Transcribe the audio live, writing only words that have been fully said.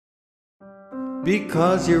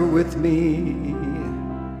Because you're with me,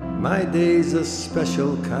 my day's a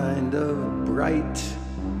special kind of bright.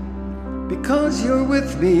 Because you're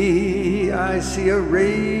with me, I see a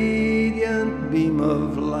radiant beam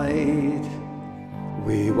of light.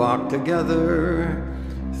 We walk together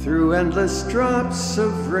through endless drops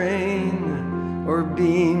of rain or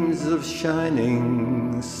beams of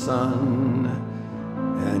shining sun.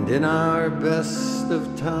 And in our best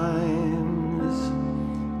of times,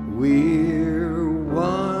 we're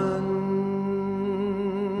one.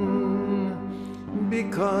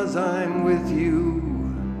 Because I'm with you,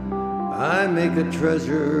 I make a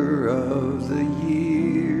treasure of the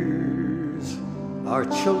years, our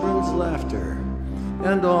children's laughter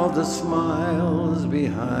and all the smiles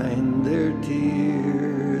behind their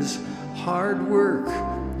tears, hard work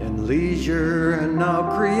and leisure, and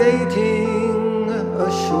now creating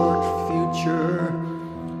a short future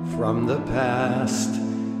from the past.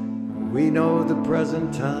 We know the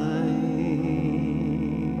present time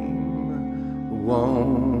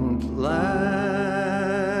won't last.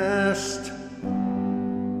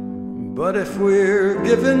 But if we're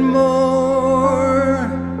given more,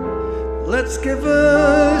 let's give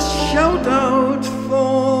a shout out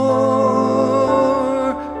for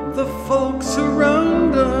the folks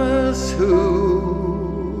around us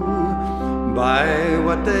who, by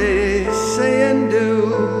what they say and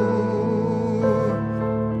do,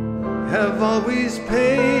 have always paid